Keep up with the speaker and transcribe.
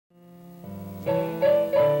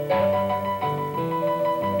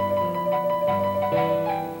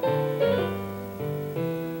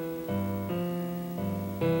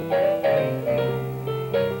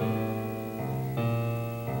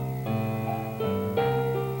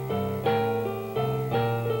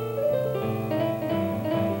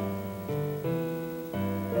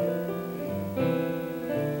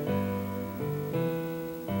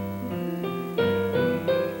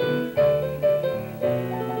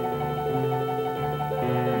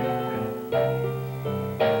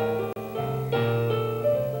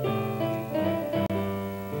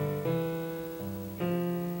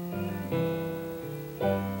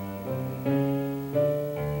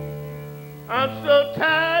I'm so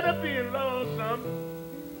tired of being lonesome.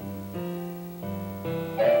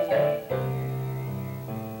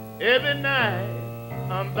 Every night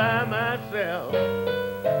I'm by myself.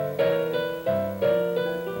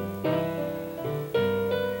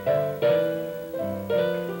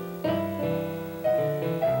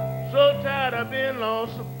 So tired of being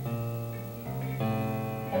lonesome.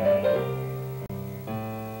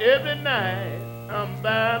 Every night I'm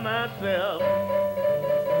by myself.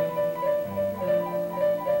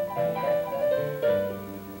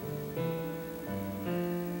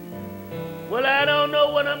 Well, I don't know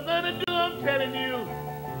what I'm gonna do, I'm telling you.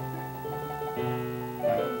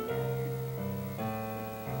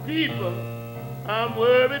 People, I'm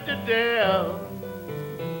worried to death.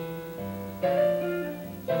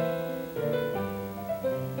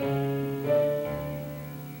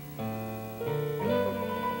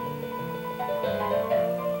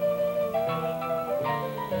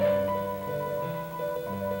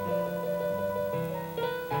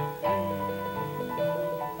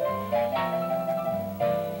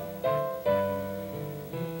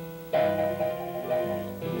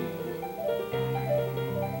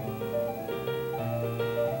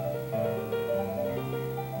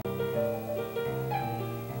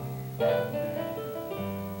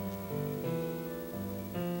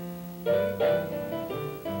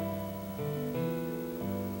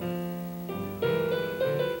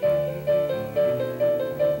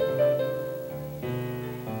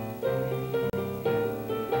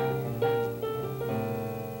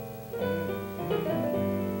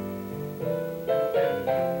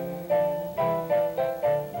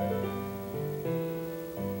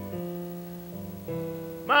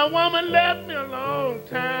 My woman left me a long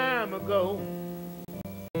time ago,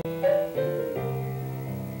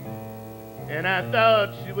 and I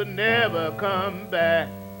thought she would never come back.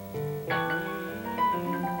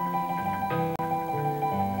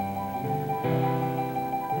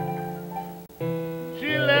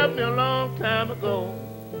 She left me a long time ago,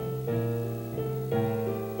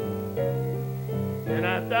 and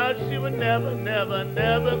I thought she would never, never,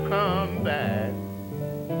 never come back.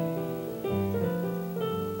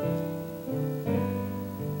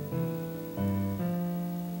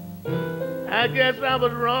 I guess I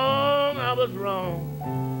was wrong, I was wrong.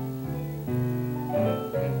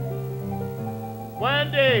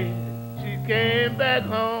 One day she came back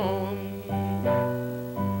home.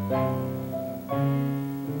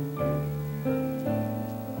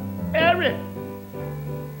 Eric.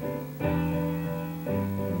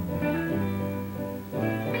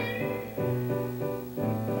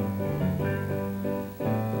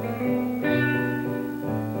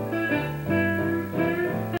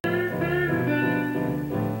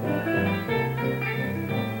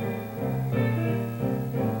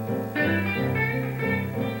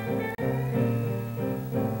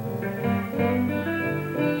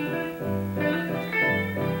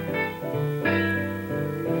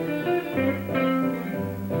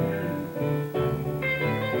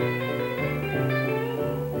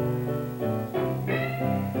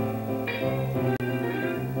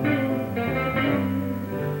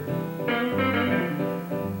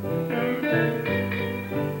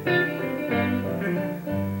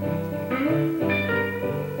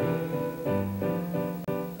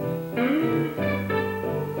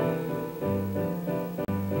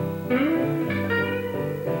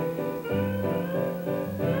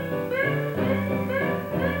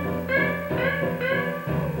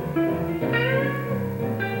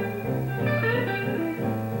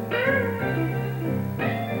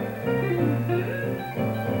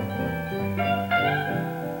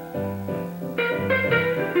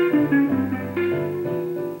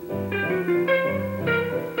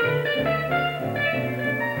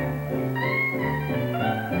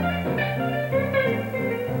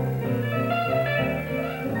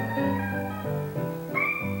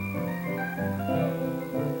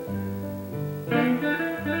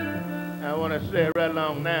 I want to say it right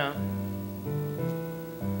along now.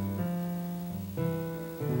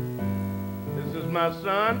 This is my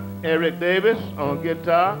son, Eric Davis, on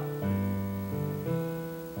guitar.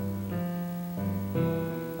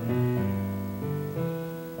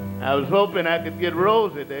 I was hoping I could get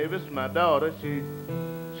Rosie Davis, my daughter. She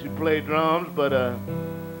played drums, but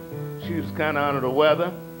she was kind of under the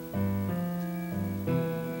weather.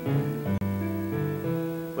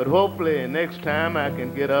 But hopefully next time I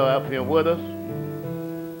can get her up here with us.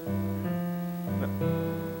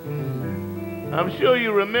 I'm sure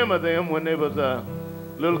you remember them when they was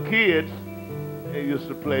little kids. They used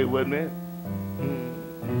to play with me.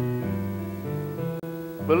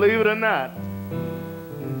 Believe it or not,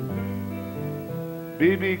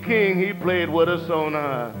 B.B. King, he played with us on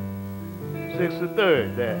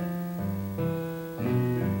 63rd there.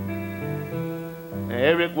 And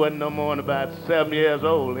Eric wasn't no more than about 7 years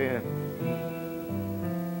old then.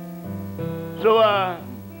 So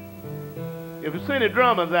if you see any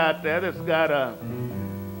drummers out there that's got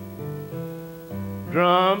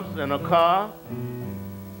drums and a car,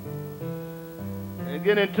 and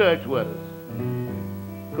get in touch with us.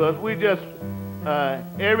 Because we just,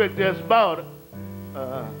 Eric just bought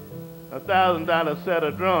a $1,000 set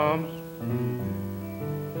of drums.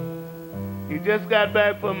 He just got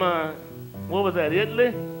back from, what was that,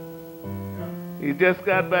 Italy? He just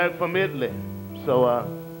got back from Italy. So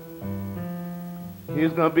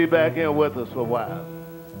he's going to be back here with us for a while.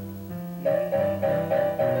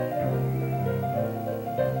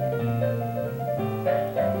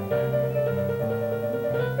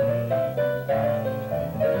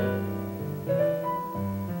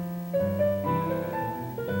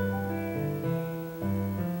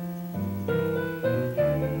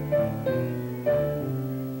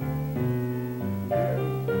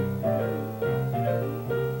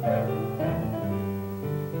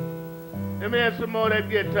 Let me have some more of that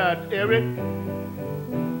guitar, Eric.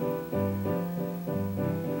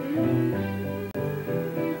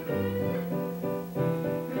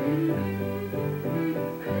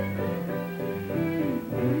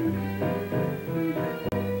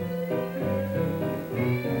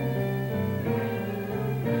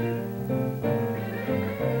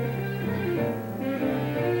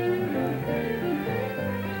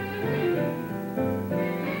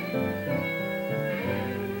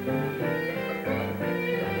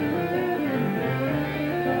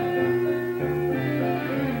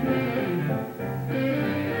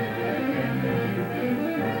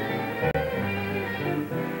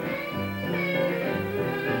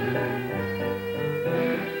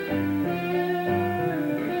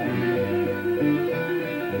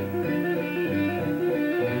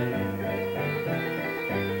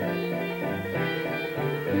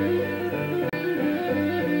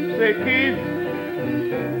 Say, Keith,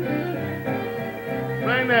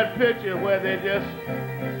 bring that picture where they just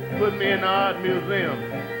put me in the art museum.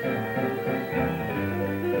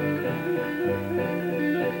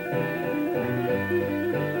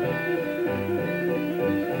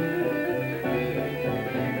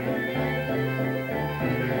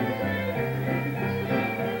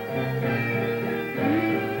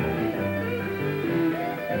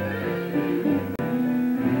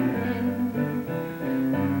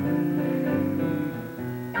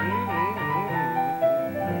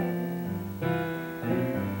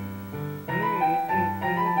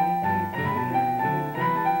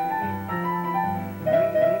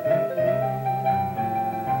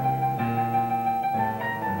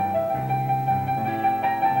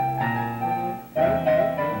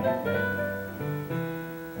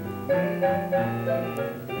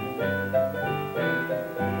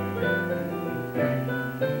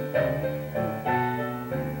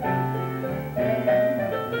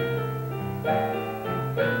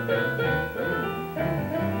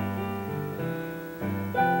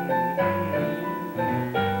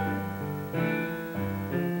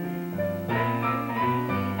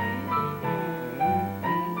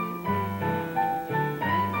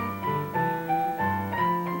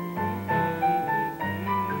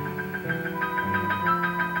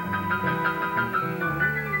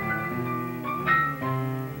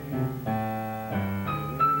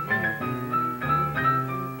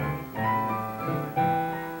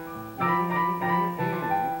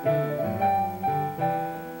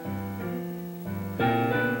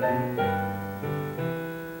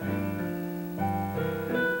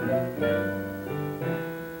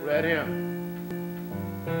 Right here.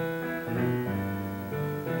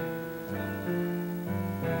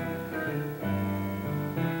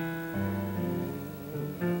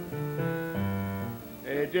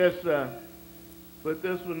 They just put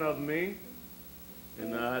this one of me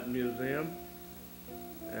in the art museum,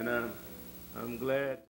 and I'm glad.